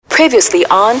Previously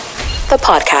on the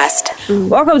podcast.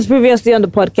 Welcome to Previously on the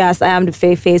podcast. I am the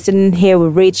Faye sitting here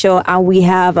with Rachel, and we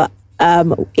have a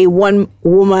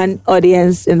one-woman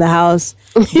audience in the house.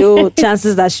 Though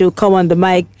chances that she'll come on the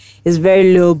mic is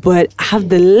very low, but I have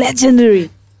the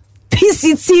legendary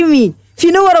PCT me. If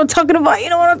you know what I'm talking about, you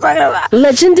know what I'm talking about.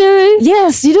 Legendary?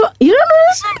 Yes, you don't know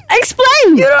this?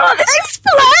 Explain. You don't know.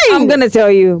 Explain. I'm gonna tell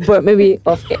you, but maybe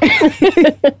off air.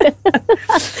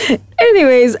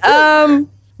 Anyways,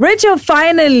 Rachel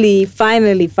finally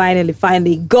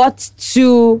got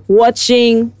to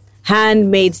watching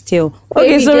Handmaid's Tale. Okay,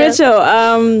 Baby so girl. Rachel,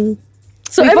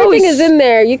 So before everything we is in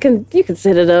there. You can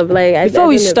set it up. before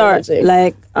we start,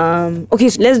 okay,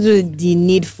 so let's do the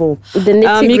needful. The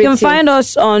nitty-gritty. You can find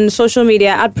us on social media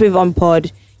at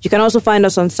PrivOnPod. You can also find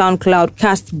us on SoundCloud,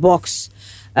 Castbox,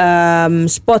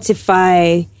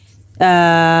 Spotify,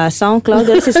 SoundCloud.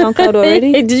 Did I say SoundCloud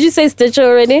already? Did you say Stitcher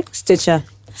already? Stitcher.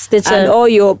 Stitcher. And all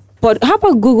your how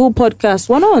about Google Podcasts?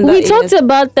 One on that. We talked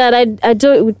about that. I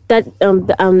don't that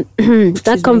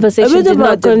conversation did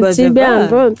not continue.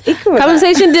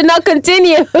 Conversation did not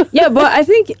continue. Yeah, but I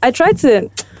think I tried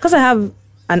to, because I have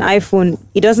an iPhone.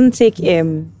 It doesn't take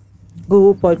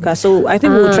Google Podcast, so I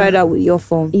think we'll try that with your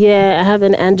phone. Yeah, I have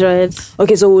an Android.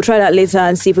 Okay, so we'll try that later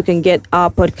and see if we can get our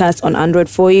podcast on Android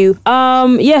for you.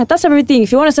 Yeah, that's everything.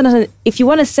 If you want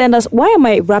to send us, why am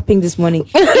I rapping this morning?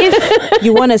 If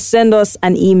you want to send us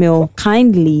an email,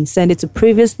 kindly send it to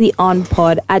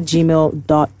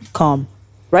previouslyonpod@gmail.com.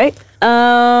 Right?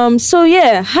 So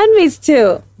yeah, Handmaid's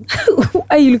Tale. Why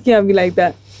are you looking at me like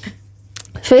that?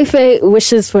 Faye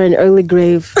wishes for an early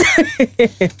grave.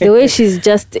 The way she's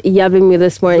just yabbing me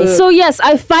this morning. So yes,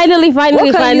 I finally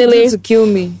What can you do to kill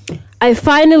me? I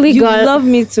finally You got. love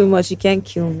me too much. You can't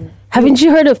kill me. Haven't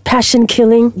you heard of passion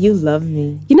killing? You love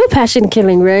me. You know passion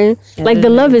killing, right? Like the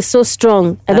love is so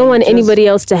strong. I don't want anybody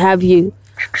else to have you.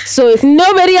 So if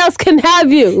nobody else can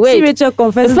have you, wait. See, Rachel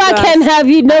confesses If I that can't have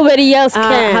you, nobody else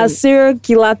can. has serial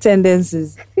killer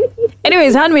tendencies.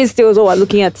 Anyways, Handmaid's Tale is what we're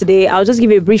looking at today. I'll just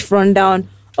give you a brief rundown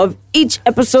of each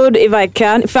episode if I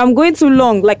can. If I'm going too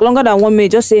long, like longer than 1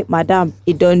 minute, just say, Madam,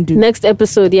 it don't do. Next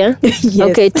episode, yeah? Yes.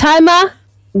 Okay, timer,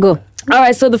 go. All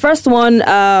right, so the first one,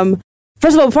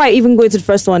 first of all, before I even go into the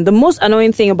first one, the most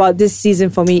annoying thing about this season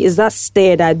for me is that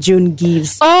stare that June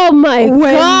gives. Oh my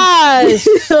gosh.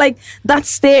 Like, that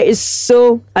stare is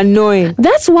so annoying.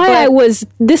 That's why I was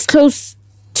this close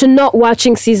to not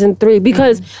watching season 3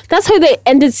 because that's how they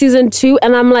ended season 2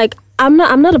 and I'm like, I'm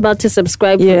not about to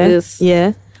subscribe for this.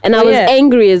 Yeah. And I was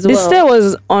angry as well. The stare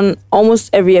was on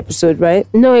almost every episode, right?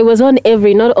 No, it was on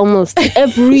not almost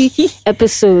every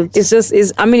episode. It's a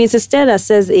stare that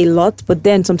says a lot, but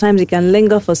then sometimes it can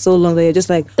linger for so long that you're just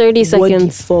like 30 what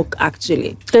seconds. the fuck,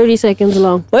 actually? 30 seconds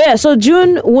long. Oh yeah, so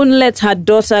June wouldn't let her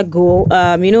daughter go.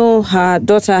 Her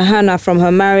daughter Hannah from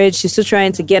her marriage, she's still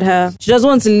trying to get her. She doesn't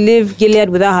want to leave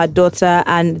Gilead without her daughter,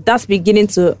 and that's beginning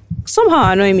to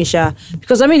somehow annoy me, Sha.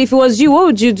 Because if it was you, what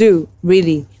would you do,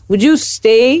 really? Would you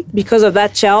stay because of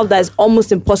that child that is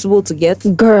almost impossible to get?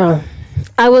 Girl,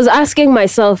 I was asking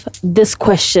myself this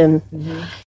question. Mm-hmm.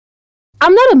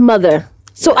 I'm not a mother,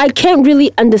 so I can't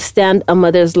really understand a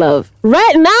mother's love.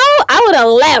 Right now, I would have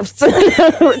left.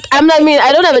 I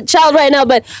don't have a child right now,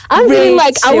 but I'm feeling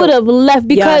like I would have left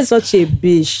because... You're such a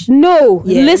bitch. No,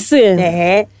 listen.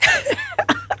 The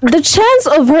chance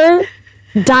of her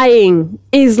dying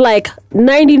is like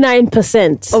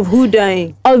 99%. Of who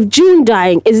dying? Of June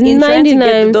dying is 99%. Trying to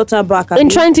get the daughter back. And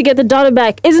trying to get the daughter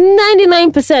back is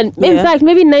 99%. In fact,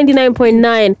 maybe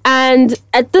 99.9. And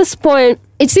at this point,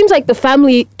 it seems like the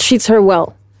family treats her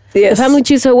well. Yes. The family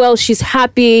treats her well. She's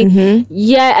happy. Mm-hmm.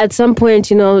 Yeah, at some point,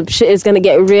 shit is going to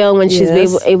get real when she's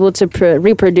able to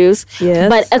reproduce. Yes.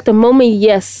 But at the moment,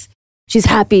 yes, she's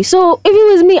happy. So if it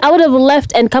was me, I would have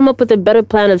left and come up with a better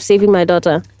plan of saving my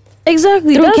daughter.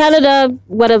 Exactly. Through Canada,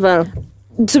 whatever.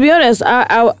 To be honest,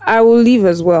 I will leave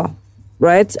as well,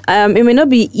 right? It may not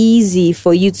be easy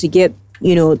for you to get,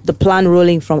 the plan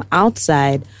rolling from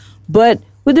outside, but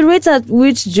with the rate at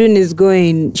which June is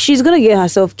going, she's going to get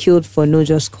herself killed for no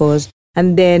just cause.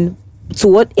 And then, to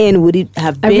what end would it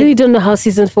have been? I really don't know how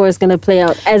season 4 is going to play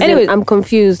out. Anyway, I'm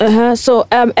confused. So,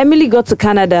 Emily got to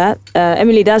Canada.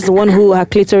 Emily, that's the one who her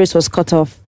clitoris was cut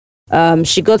off.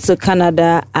 She got to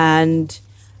Canada and...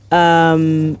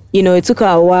 it took her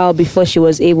a while before she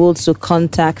was able to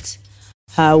contact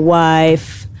her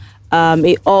wife.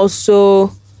 It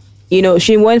also,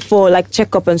 she went for like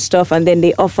checkup and stuff, and then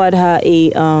they offered her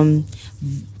a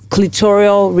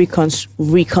clitoral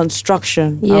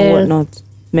reconstruction and whatnot.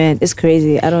 Man, it's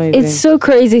crazy. It's so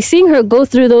crazy seeing her go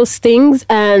through those things,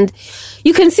 and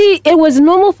you can see it was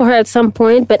normal for her at some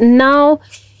point, but now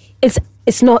it's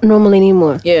it's not normal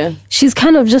anymore. Yeah. She's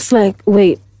kind of just like,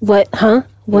 wait, what? Huh?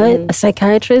 What? A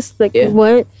psychiatrist? Like,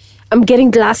 what? I'm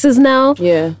getting glasses now?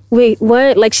 Yeah. Wait,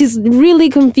 what? Like, she's really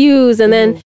confused. And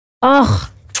then,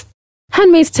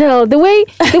 Handmaid's Tale, the way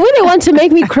they want to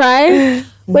make me cry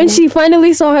when she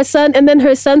finally saw her son, and then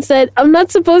her son said, I'm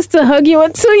not supposed to hug you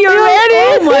until you're ready.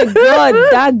 Oh my God,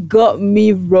 that got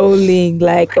me rolling.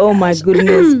 Like, oh my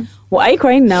goodness. Well, are you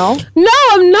crying now? No,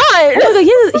 I'm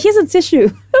not. Here's a tissue.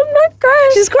 I'm not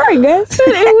crying. She's crying, guys.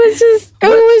 It was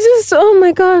just, oh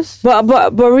my gosh.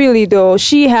 But really though,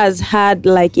 she has had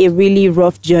like a really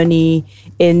rough journey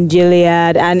in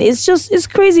Gilead, and it's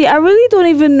crazy. I really don't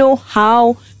even know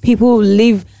how people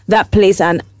leave that place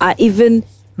and are even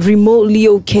remotely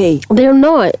okay. They're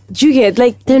not. Do you get,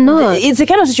 like, they're not. It's a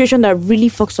kind of situation that really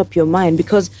fucks up your mind,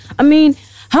 because I mean,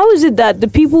 how is it that the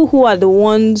people who are the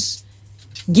ones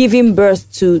giving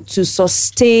birth to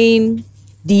sustain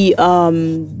the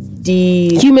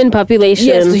human population.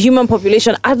 Yes, the human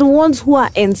population are the ones who are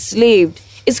enslaved.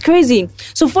 It's crazy.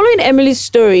 So following Emily's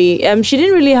story, she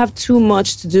didn't really have too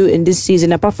much to do in this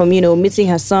season, apart from, meeting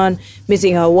her son,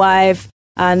 meeting her wife,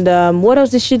 and what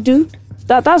else did she do?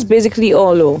 That's basically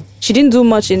all, though. She didn't do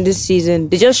much in this season.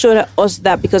 They just showed us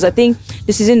that because I think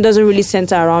the season doesn't really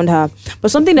center around her.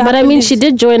 But something that happened. But I mean, she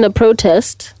did join a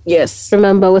protest. Yes.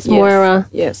 Remember, with Moira.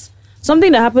 Yes.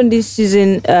 Something that happened this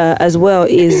season as well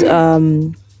is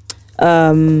Aunt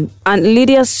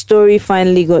Lydia's story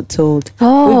finally got told.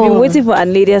 Oh. We've been waiting for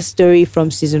Aunt Lydia's story from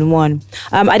season 1.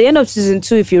 At the end of season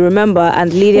 2, if you remember,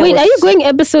 Aunt Lydia. Wait, are you going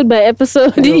episode by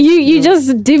episode? No, you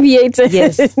just deviated.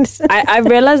 Yes. I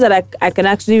realized that I can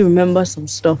actually remember some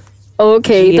stuff.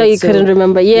 Okay, you thought you couldn't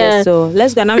remember. Yeah. So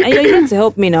let's go. And you're here to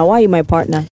help me now. Why are you my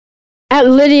partner? At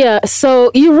Lydia,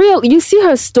 so you see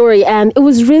her story, and it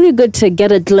was really good to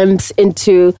get a glimpse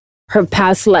into her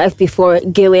past life before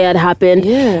Gilead happened.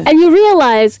 Yeah. And you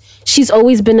realize she's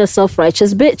always been a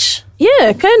self-righteous bitch.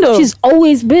 Yeah, kind of. She's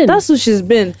always been. That's who she's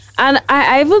been. And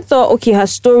I even thought, okay, her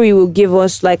story will give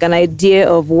us like an idea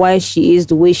of why she is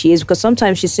the way she is, because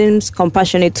sometimes she seems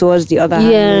compassionate towards the other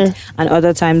hand and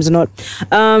other times not.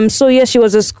 So yeah, she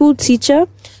was a school teacher.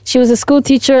 She was a school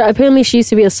teacher. Apparently she used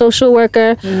to be a social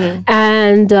worker. Mm-hmm.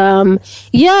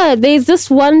 And there's this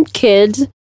one kid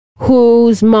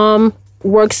whose mom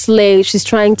works late. She's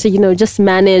trying to, just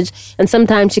manage. And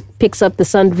sometimes she picks up the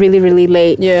son really, really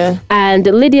late. Yeah. And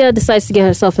Lydia decides to get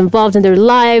herself involved in their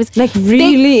lives. Like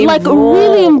really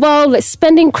involved, like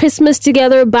spending Christmas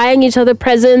together, buying each other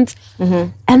presents.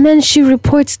 Mm-hmm. And then she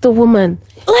reports the woman.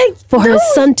 Like for her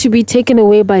son to be taken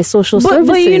away by social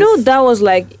services. But that was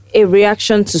like a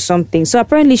reaction to something. So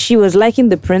apparently she was liking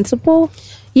the principal.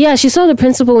 Yeah, she saw the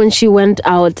principal when she went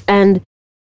out. And,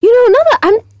 now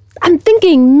that I'm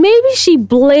thinking maybe she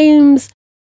blames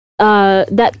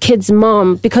that kid's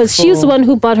mom, because she was the one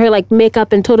who bought her like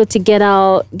makeup and told her to get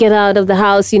out of the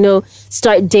house,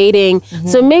 start dating. Mm-hmm.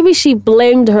 So maybe she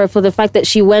blamed her for the fact that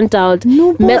she went out,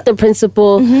 met the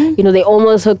principal, they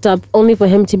almost hooked up, only for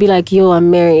him to be like, yo, I'm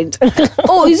married.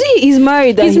 Oh, is he? He's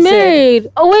married. He's married.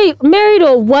 Said. Oh wait, married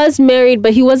or was married,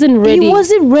 but he wasn't ready. He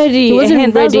wasn't ready.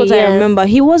 That's what I remember.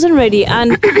 He wasn't ready,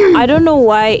 and I don't know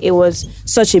why it was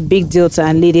such a big deal to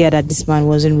Aunt Lydia that this man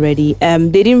wasn't ready. They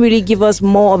didn't really give us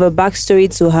more of a backstory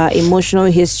to her emotional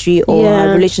history or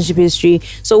her relationship history,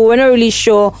 so we're not really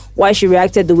sure why she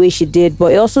reacted the way she did.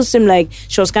 But it also seemed like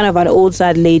she was kind of an old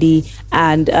sad lady,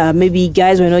 and maybe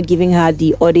guys were not giving her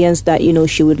the audience that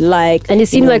she would like. And it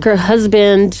seemed like her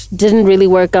husband didn't really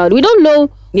work out. We don't know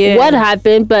what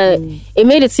happened, but it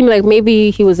made it seem like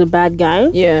maybe he was a bad guy.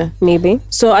 Yeah, maybe.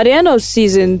 So at the end of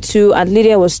season 2, Aunt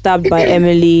Lydia was stabbed by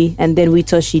Emily, and then we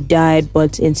thought she died,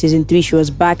 but in season 3 she was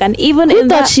back. And even who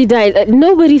thought she died?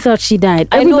 Nobody thought she died.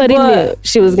 Everybody knew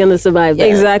she was gonna survive that.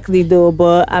 Exactly, though.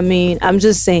 But I mean, I'm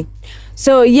just saying.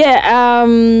 So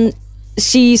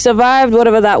she survived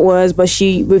whatever that was, but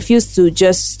she refused to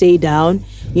just stay down,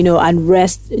 and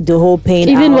rest the whole pain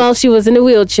even out. While she was in a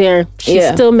wheelchair, she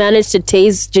still managed to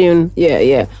tase June.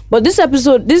 Yeah. But this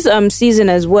season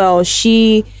as well,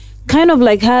 she kind of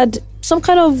like had some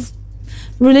kind of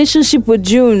relationship with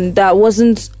June that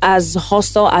wasn't as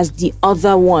hostile as the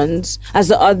other ones, as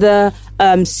the other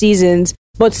seasons.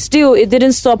 But still, it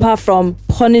didn't stop her from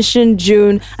punishing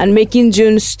June and making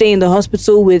June stay in the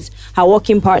hospital with her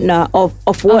working partner of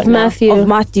Matthew. Of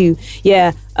Matthew.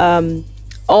 Yeah.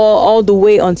 All the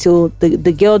way until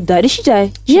the girl died. Did she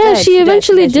die? She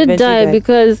eventually did die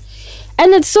because...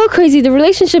 And it's so crazy, the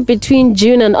relationship between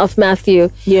June and of Matthew.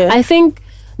 Yeah. I think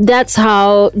that's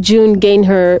how June gained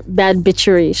her bad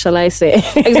bitchery, shall I say.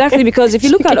 Exactly, because if you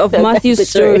look at of Matthew's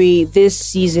story this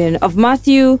season, of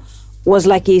Matthew was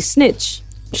like a snitch.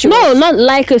 No, not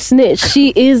like a snitch.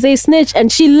 She is a snitch,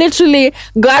 and she literally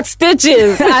got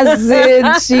stitches. I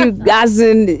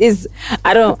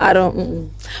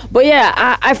don't. But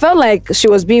yeah, I felt like she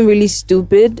was being really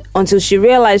stupid until she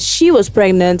realized she was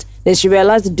pregnant. Then she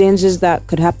realized the dangers that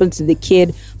could happen to the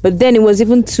kid. But then it was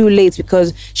even too late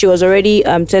because she was already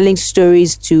telling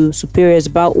stories to superiors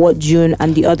about what June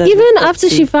and the others. Even after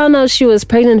she found out she was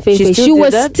pregnant, she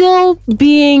was still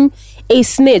being a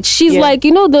snitch. She's like,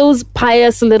 you know, those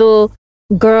pious little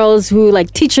girls who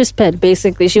like teacher's pet,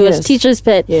 basically. She was teacher's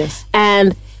pet. Yes.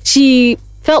 And she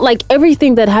felt like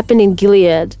everything that happened in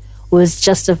Gilead was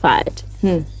justified.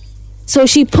 So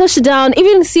she pushed down,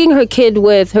 even seeing her kids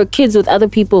with other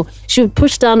people, she would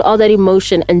push down all that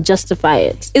emotion and justify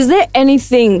it. Is there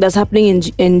anything that's happening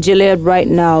in Gilead right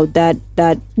now that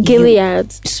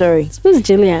Gilead? Sorry, who's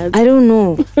Gilead? I don't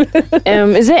know.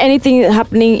 Is there anything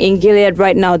happening in Gilead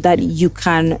right now that you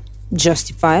can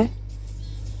justify?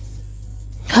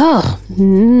 Oh,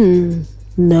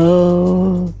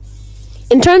 no.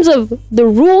 In terms of the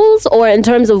rules or in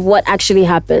terms of what actually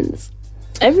happens?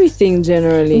 Everything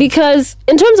generally. Because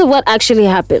in terms of what actually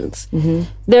happens,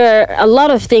 there are a lot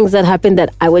of things that happen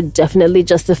that I would definitely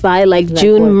justify, like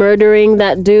June murdering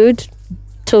that dude.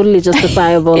 Totally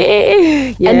justifiable.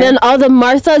 And then all the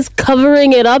Marthas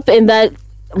covering it up in that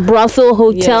brothel,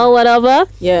 hotel, whatever.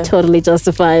 Yeah. Totally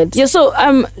justified. Yeah, so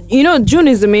you know, June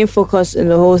is the main focus in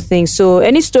the whole thing. So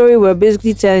any story we're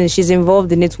basically telling, she's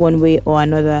involved in it one way or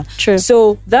another. True.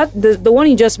 So that the one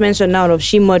you just mentioned now of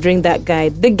she murdering that guy.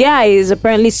 The guy is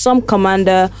apparently some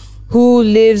commander who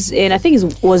lives in, I think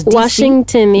it was DC?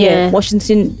 Washington,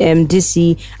 Washington,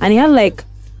 DC, and he had like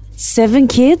 7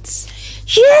 kids.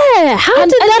 Yeah, how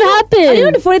did that happen? And you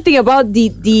know the funny thing about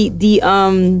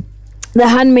the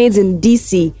handmaids in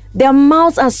DC, their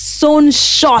mouths are sewn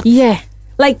shut. Yeah.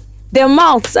 Like, their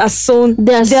mouths are sewn.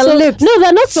 Their lips. No,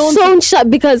 they're not sewn shut,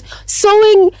 because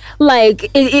sewing, like,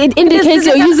 it indicates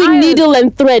you're using iron. Needle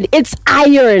and thread. It's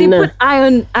iron. They put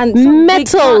iron and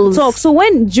metals. So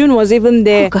when June was even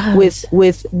there with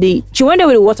she went there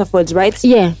with the Waterfords, right?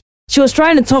 Yeah. She was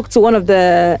trying to talk to one of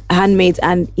the handmaids,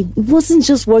 and it wasn't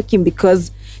just working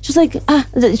because she was like,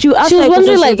 she was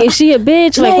wondering, like, is she a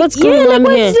bitch? Like, what's going on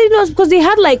here? Because they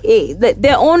had like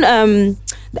their own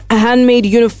handmade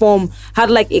uniform had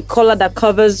like a collar that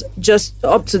covers just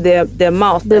up to their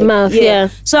mouth. The mouth, yeah.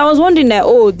 So I was wondering that,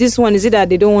 this one, is it that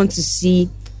they don't want to see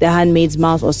the handmaid's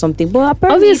mouth or something? But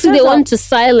apparently, obviously, they want to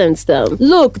silence them.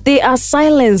 Look, they are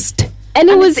silenced. And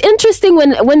it was interesting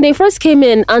when they first came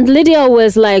in, Aunt Lydia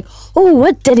was like, oh,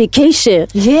 what dedication.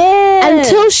 Yeah.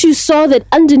 Until she saw that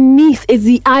underneath is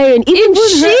the iron. Even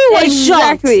she was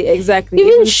shocked. Exactly.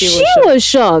 Even she was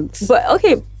shocked. But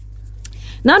okay,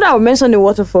 now that I mentioned the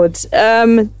Waterfords,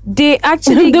 they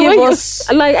actually gave us...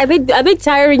 Like, are they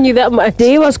tiring you that much?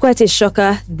 They was quite a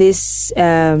shocker this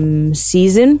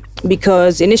season,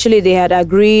 because initially they had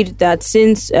agreed that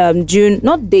since June,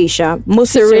 not Daisha,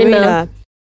 mostly Serena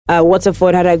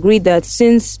Waterford had agreed that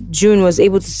since June was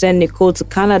able to send Nicole to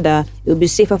Canada, it would be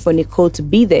safer for Nicole to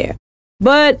be there.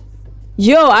 But,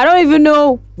 I don't even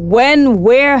know when,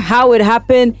 where, how it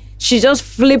happened. She just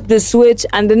flipped the switch,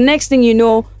 and the next thing you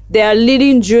know, they are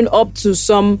leading June up to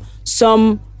some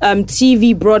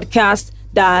TV broadcast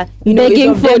that,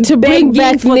 begging to bring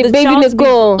back baby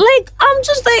Nicole. Like, I'm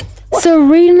just like... What?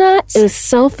 Serena is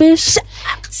selfish,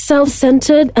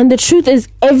 self-centered, and the truth is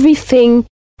everything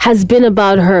has been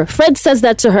about her. Fred says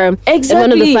that to her in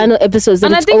one of the final episodes,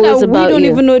 and it's always about you. I think that we don't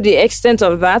even know the extent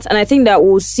of that, and I think that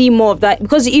we'll see more of that,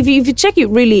 because if you check it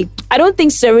really, I don't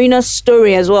think Serena's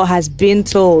story as well has been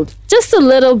told. Just a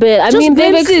little bit. I mean,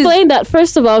 they've explained that,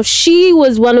 first of all, she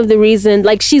was one of the reasons,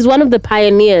 like, she's one of the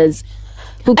pioneers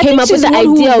who came up with the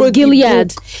idea of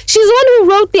Gilead. She's the one who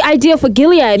wrote the idea for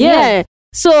Gilead. Yeah.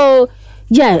 So...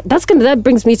 yeah, that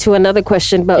brings me to another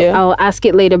question, but I'll ask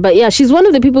it later. But yeah, she's one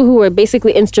of the people who were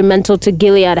basically instrumental to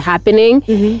Gilead happening.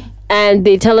 And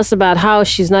they tell us about how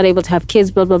she's not able to have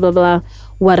kids, blah, blah, blah, blah,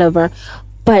 whatever.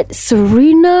 But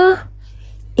Serena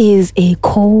is a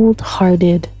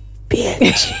cold-hearted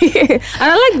bitch. And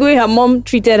I like the way her mom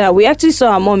treated her. We actually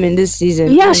saw her mom in this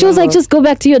season. Yeah, she was like, just go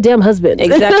back to your damn husband.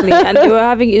 Exactly. And they were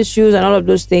having issues and all of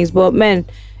those things. But man,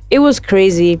 it was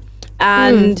crazy.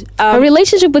 And her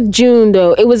relationship with June,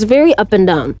 though, it was very up and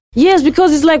down. Yes,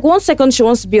 because it's like 1 second she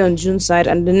wants to be on June's side,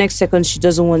 and the next second she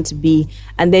doesn't want to be.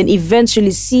 And then eventually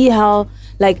see how,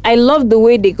 like, I love the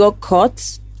way they got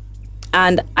caught,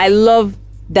 and I love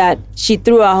that she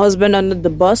threw her husband under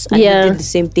the bus, and he did the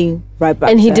same thing right back to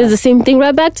her. And he did the same thing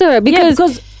right back to her.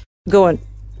 Because go on.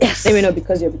 Yes. Let me know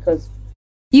because.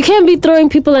 You can't be throwing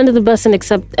people under the bus and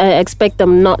expect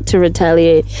them not to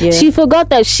retaliate. Yeah. She forgot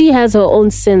that she has her own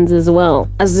sins as well.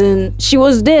 As in, she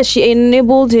was there. She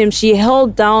enabled him. She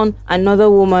held down another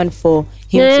woman for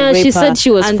him to rape she her. said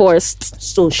she was And forced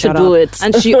so shut to do up. it.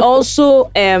 And she also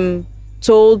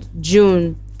told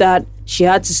June that she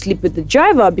had to sleep with the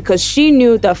driver because she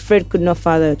knew that Fred could not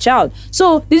father a child.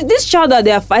 So this child that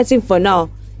they are fighting for now,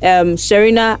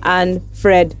 Serena and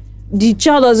Fred, the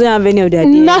child doesn't have any of their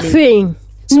DNA. Nothing.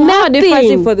 So how are they Nothing.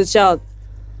 fighting for the child?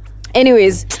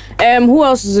 Anyways, who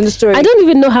else is in the story? I don't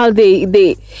even know how they I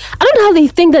don't know how they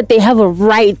think that they have a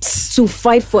right to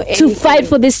fight for anything. to fight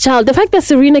for this child. The fact that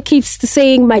Serena keeps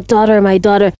saying my daughter,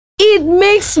 It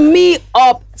makes me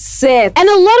upset. and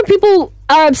a lot of people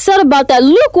are upset about that.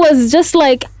 Luke was just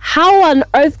like, how on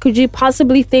earth could you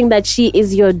possibly think that she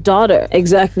is your daughter?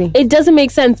 Exactly. It doesn't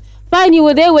make sense. Fine, you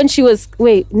were there when she was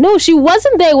no, she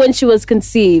wasn't there when she was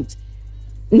conceived.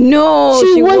 No,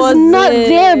 She was wasn't. not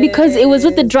there because it was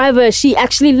with the driver. She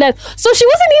actually left. So she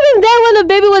wasn't even there when the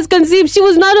baby was conceived. She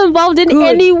was not involved in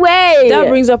Good. any way. That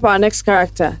brings up our next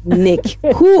character, Nick,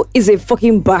 who is a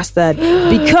fucking bastard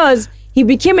because he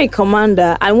became a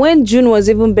commander, and when June was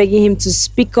even begging him to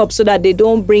speak up so that they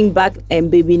don't bring back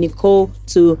baby Nicole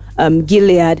to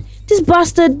Gilead, this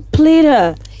bastard played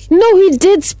her. No, he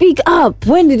did speak up.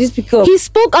 When did he speak up? He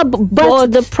spoke up, but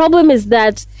the problem is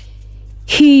that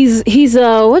he's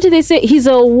a, what did they say? He's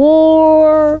a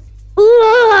war.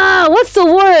 What's the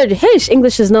word? Hey,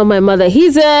 English is not my mother.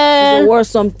 He's a war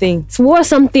something. It's war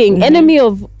something. Enemy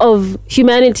of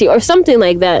humanity or something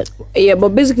like that. Yeah, but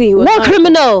basically he was War not-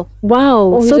 criminal.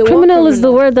 Wow. he's a So war criminal is the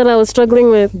criminal. word that I was struggling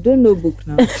with. Don't know book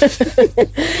now.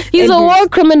 He's a war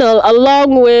criminal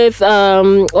along with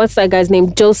what's that guy's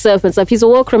name? Joseph and stuff. He's a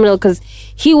war criminal because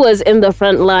he was in the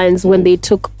front lines when they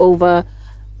took over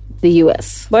the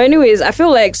US. But anyways, I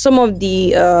feel like some of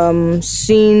the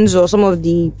scenes or some of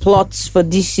the plots for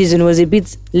this season was a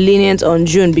bit lenient on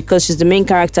June because she's the main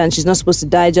character and she's not supposed to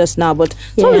die just now. But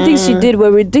some of the things she did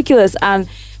were ridiculous, and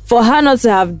for her not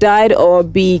to have died or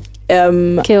be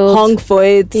Killed. hung for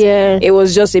it, Yeah. it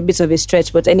was just a bit of a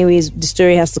stretch. But anyways, the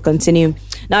story has to continue.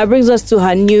 Now it brings us to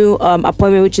her new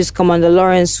appointment, which is Commander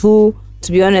Lawrence, who,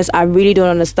 to be honest, I really don't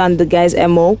understand the guy's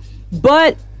MO.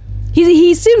 But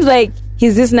he seems like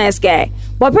he's this nice guy.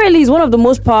 But apparently he's one of the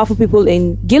most powerful people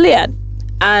in Gilead.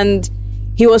 And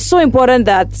he was so important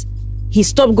that he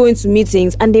stopped going to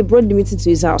meetings and they brought the meeting to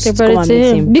his house They to brought come it and to meet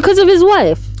him him. because of his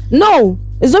wife. No,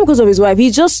 it's not because of his wife.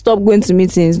 He just stopped going to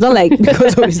meetings. Not like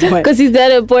because of his wife. Because he's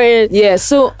that important. Yeah,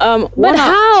 so But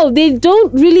how? They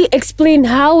don't really explain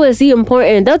how is he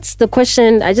important. That's the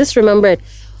question. I just remembered.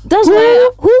 That's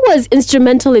why Who was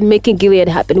instrumental in making Gilead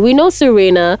happen? We know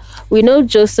Serena. We know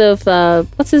Joseph.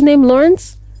 What's his name?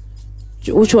 Lawrence.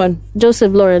 which one?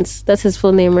 Joseph Lawrence. That's his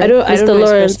full name, right? I don't know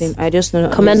Lawrence. his first name. I just know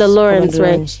Commander his- Lawrence, Commander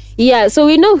right? Lawrence. Yeah. So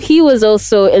we know he was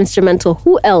also instrumental.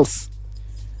 Who else?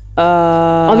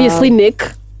 Obviously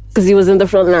Nick, because he was in the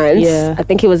front lines. Yeah. I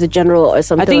think he was a general or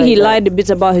something. I think like he that. lied a bit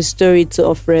about his story to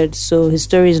Offred, so his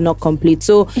story is not complete.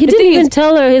 So He the didn't thing even is,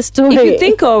 tell her his story. if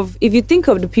you think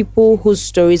of the people whose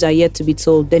stories are yet to be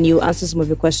told, then you answer some of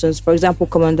your questions. For example,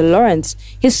 Commander Lawrence,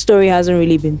 his story hasn't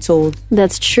really been told.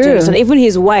 That's Do you true. understand? Even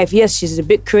his wife, yes, she's a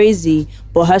bit crazy,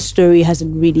 but her story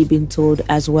hasn't really been told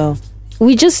as well.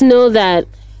 We just know that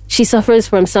she suffers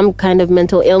from some kind of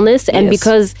mental illness, and Yes.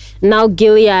 because now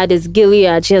Gilead is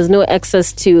Gilead, she has no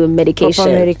access to medication.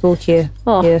 Proper medical care.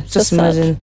 Oh, Yeah, so just sad.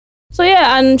 imagine. So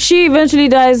yeah, and she eventually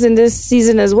dies in this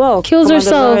season as well. Kills Commander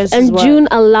herself, Lawrence's and wife. June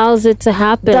allows it to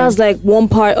happen. That's like one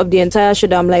part of the entire show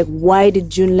that I'm like, why did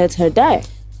June let her die?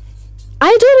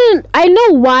 I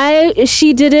know why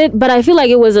she did it, but I feel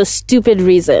like it was a stupid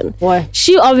reason. Why?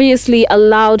 She obviously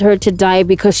allowed her to die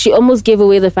because she almost gave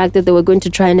away the fact that they were going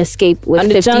to try and escape with And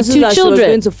the chances 52 that she was children.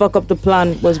 going to fuck up the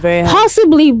plan was very high.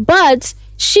 Possibly, but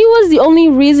she was the only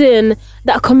reason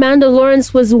that Commander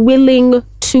Lawrence was willing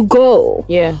to go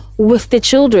Yeah. with the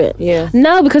children. Yeah.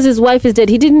 Now, because his wife is dead,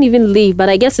 he didn't even leave, but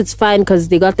I guess it's fine because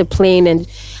they got the plane. And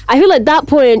I feel at that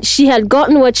point, she had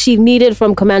gotten what she needed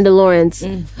from Commander Lawrence.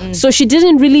 So she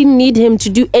didn't really need him to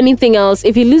do anything else.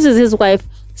 If he loses his wife,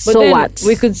 But so then what?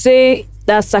 we could say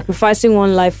that sacrificing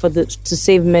one life to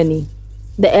save many.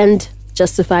 The end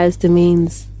justifies the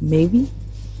means.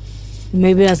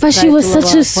 Maybe that's. But the she was title such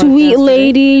of our a sweet podcast today.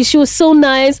 lady. She was so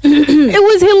nice. It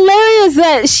was hilarious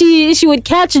that she would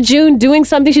catch June doing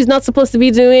something she's not supposed to be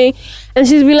doing, and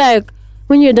she'd be like,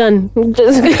 "When you're done,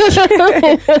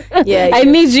 Yeah, I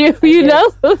need you." You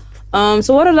know.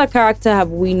 So what other character have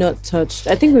we not touched?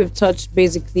 I think we've touched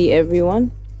basically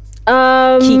everyone.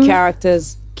 Key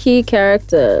characters. Key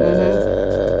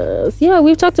character. Yes. Yeah,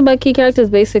 we've talked about key characters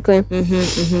basically.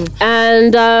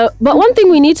 And but one thing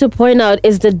we need to point out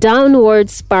is the downward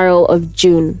spiral of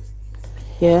June.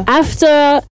 Yeah.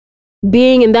 After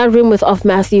being in that room with Off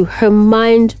Matthew, her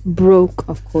mind broke.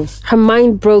 Of course. Her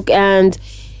mind broke, and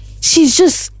she's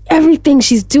just everything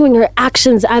she's doing, her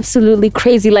actions absolutely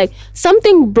crazy. Like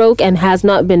something broke and has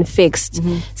not been fixed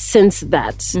since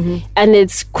that. And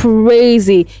it's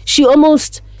crazy. She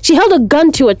held a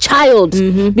gun to a child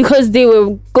because they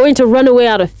were going to run away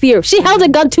out of fear. She held a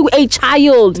gun to a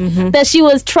child that she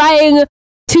was trying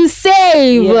to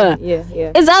save.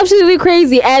 Yeah. It's absolutely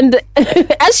crazy. And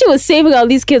as she was saving all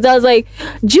these kids, I was like,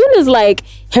 June is like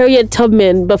Harriet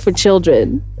Tubman, but for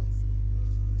children.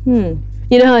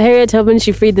 You know how Harriet Tubman,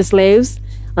 she freed the slaves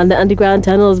on the underground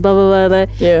tunnels, blah, blah,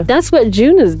 blah. Yeah. That's what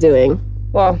June is doing.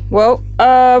 Well,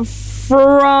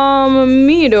 from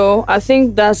me though, I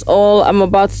think that's all I'm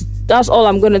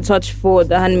going to touch for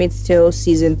The Handmaid's Tale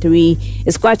season 3.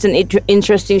 It's quite an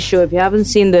interesting show. If you haven't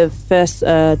seen the first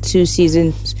 2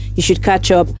 seasons, you should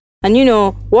catch up. And you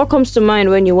know, what comes to mind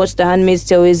when you watch The Handmaid's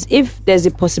Tale is if there's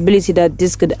a possibility that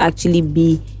this could actually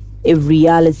be a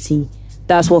reality.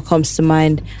 That's what comes to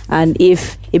mind. And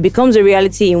if it becomes a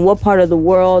reality, in what part of the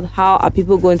world, how are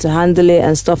people going to handle it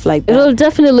and stuff like that? It'll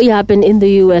definitely happen in the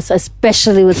US,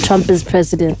 especially with Trump as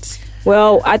president.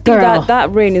 Well, I think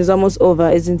that reign is almost over,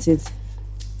 isn't it?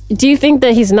 Do you think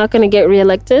that he's not going to get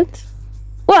reelected?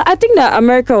 Well, I think that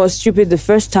America was stupid the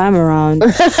first time around.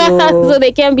 So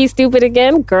they can't be stupid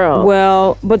again? Girl.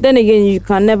 Well, but then again, you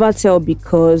can never tell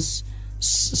because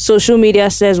social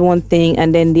media says one thing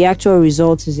and then the actual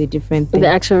result is a different thing. The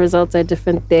actual results are a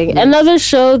different thing. Yes. Another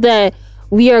show that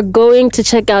we are going to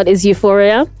check out is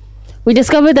Euphoria. We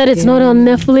discovered that it's not on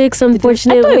Netflix,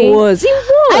 unfortunately. I thought it was.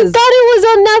 I thought it was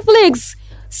on Netflix.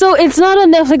 So it's not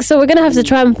on Netflix, so we're going to have to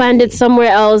try and find it somewhere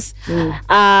else.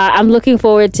 I'm looking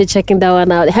forward to checking that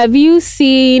one out. Have you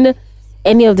seen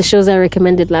any of the shows I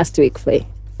recommended last week, Flay?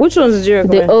 Which ones did you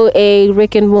recommend? The OA,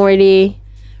 Rick and Morty.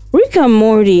 Rick and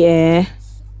Morty,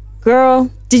 girl.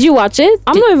 Did you watch it?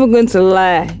 I'm not even going to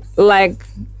lie. Like,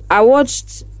 I've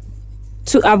watched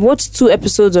 2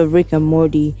 episodes of Rick and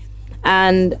Morty.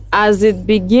 And as it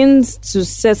begins to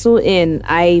settle in,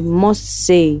 I must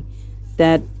say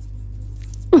that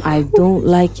I don't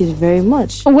like it very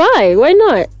much. Why? Why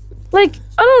not? Like,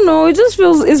 I don't know. It just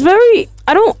feels it's very.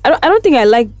 I don't think I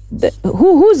like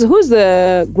who's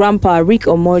the grandpa, Rick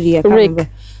or Morty? I can't remember.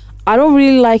 I don't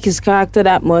really like his character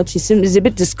that much. He's a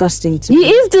bit disgusting to me.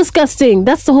 He is disgusting.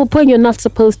 That's the whole point. You're not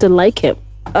supposed to like him.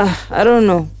 I don't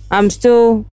know. I'm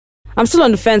still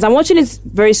on the fence. I'm watching it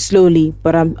very slowly,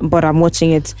 but I'm watching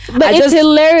it. But it's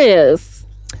hilarious.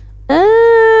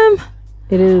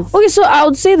 It is. Okay, so I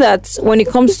would say that when it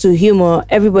comes to humor,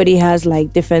 everybody has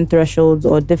like different thresholds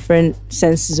or different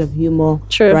senses of humor.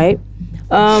 True. Right?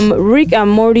 Rick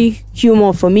and Morty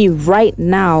humor for me right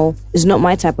now is not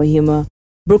my type of humor.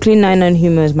 Brooklyn Nine-Nine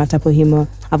humor is my type of humor.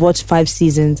 I've watched 5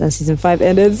 seasons and season 5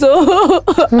 ended, so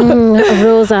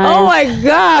Rose eyes. Oh my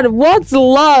God, what's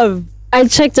love? I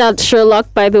checked out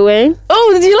Sherlock, by the way.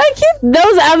 Oh, did you like it?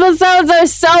 Those episodes are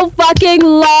so fucking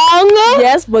long.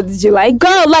 Yes, but did you like it?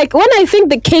 Girl, like when I think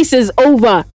the case is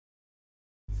over,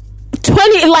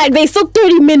 20, like they still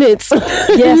 30 minutes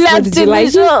yes, left did you in like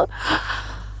the show.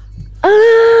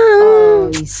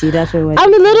 You see, that's what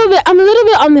I'm a little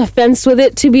bit on the fence with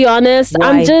it, to be honest.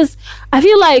 Why? I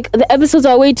feel like the episodes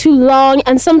are way too long,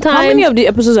 and sometimes. How many of the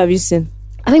episodes have you seen?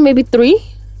 I think maybe 3.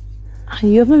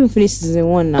 You haven't even finished season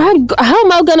 1 now. How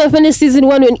am I gonna finish season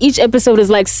 1 when each episode is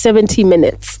like 70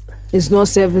 minutes? It's not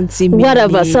 70 minutes.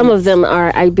 Whatever. Some of them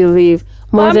are, I believe,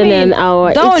 more than an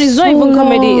hour. That one is not even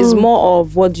comedy. It's more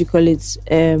of, what do you call it?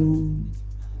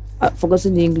 I've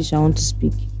forgotten the English I want to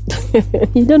speak.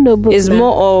 You don't know books. It's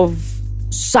more of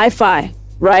sci-fi,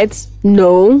 right?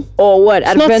 No. Or what?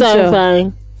 It's Adventure. not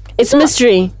sci-fi. It's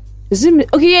mystery. Is it?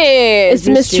 Okay, yeah. It's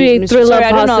mystery, thriller, Sorry,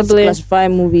 I don't know how to possibly. classify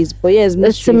movies, but yeah, it's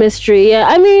mystery. It's a mystery. Yeah,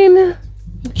 I mean,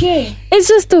 okay. It's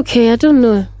just okay. I don't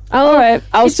know. All right,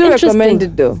 I'll it's still recommend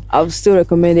it though. I'll still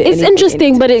recommend it. It's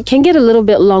interesting, but it can get a little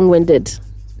bit long-winded.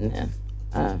 Yeah.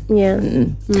 Yeah.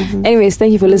 Anyways,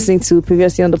 thank you for listening to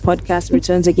Previously on the Podcast.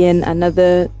 Returns again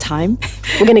another time.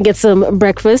 We're gonna get some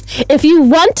breakfast. If you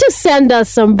want to send us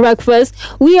some breakfast,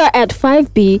 we are at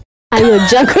 5B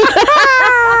Ayojaku.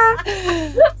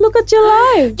 Look at your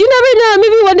life. You never know.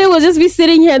 Maybe one day we'll just be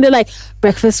sitting here and they're like,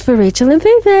 breakfast for Rachel and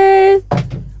Faith.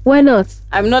 Why not?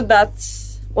 I'm not that.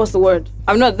 What's the word?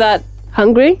 I'm not that.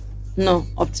 Hungry? No,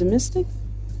 optimistic.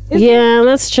 Yeah,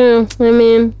 that's true. I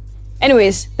mean.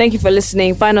 Anyways, thank you for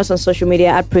listening. Find us on social media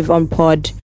at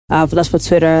PrivOnPod. That's for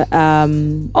Twitter.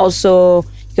 Also,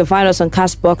 You can find us on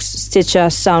Castbox, Stitcher,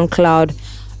 SoundCloud,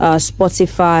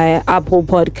 Spotify, Apple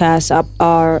Podcasts.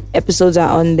 Our episodes are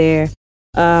on there.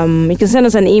 You can send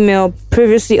us an email,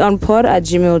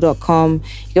 previouslyonpod@gmail.com.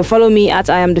 You can follow me at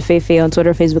IamTheFefe on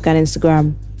Twitter, Facebook, and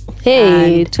Instagram.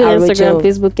 Hey, And Twitter, Instagram, Rachel.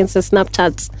 Facebook, Insta,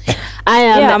 Snapchat. I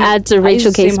am at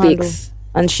Rachel K Speaks.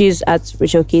 And she's at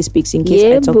Rachel K Speaks in case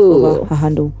Yeah, I talk boo. over her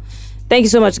handle. Thank you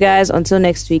so much, guys. Until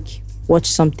next week, watch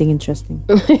something interesting.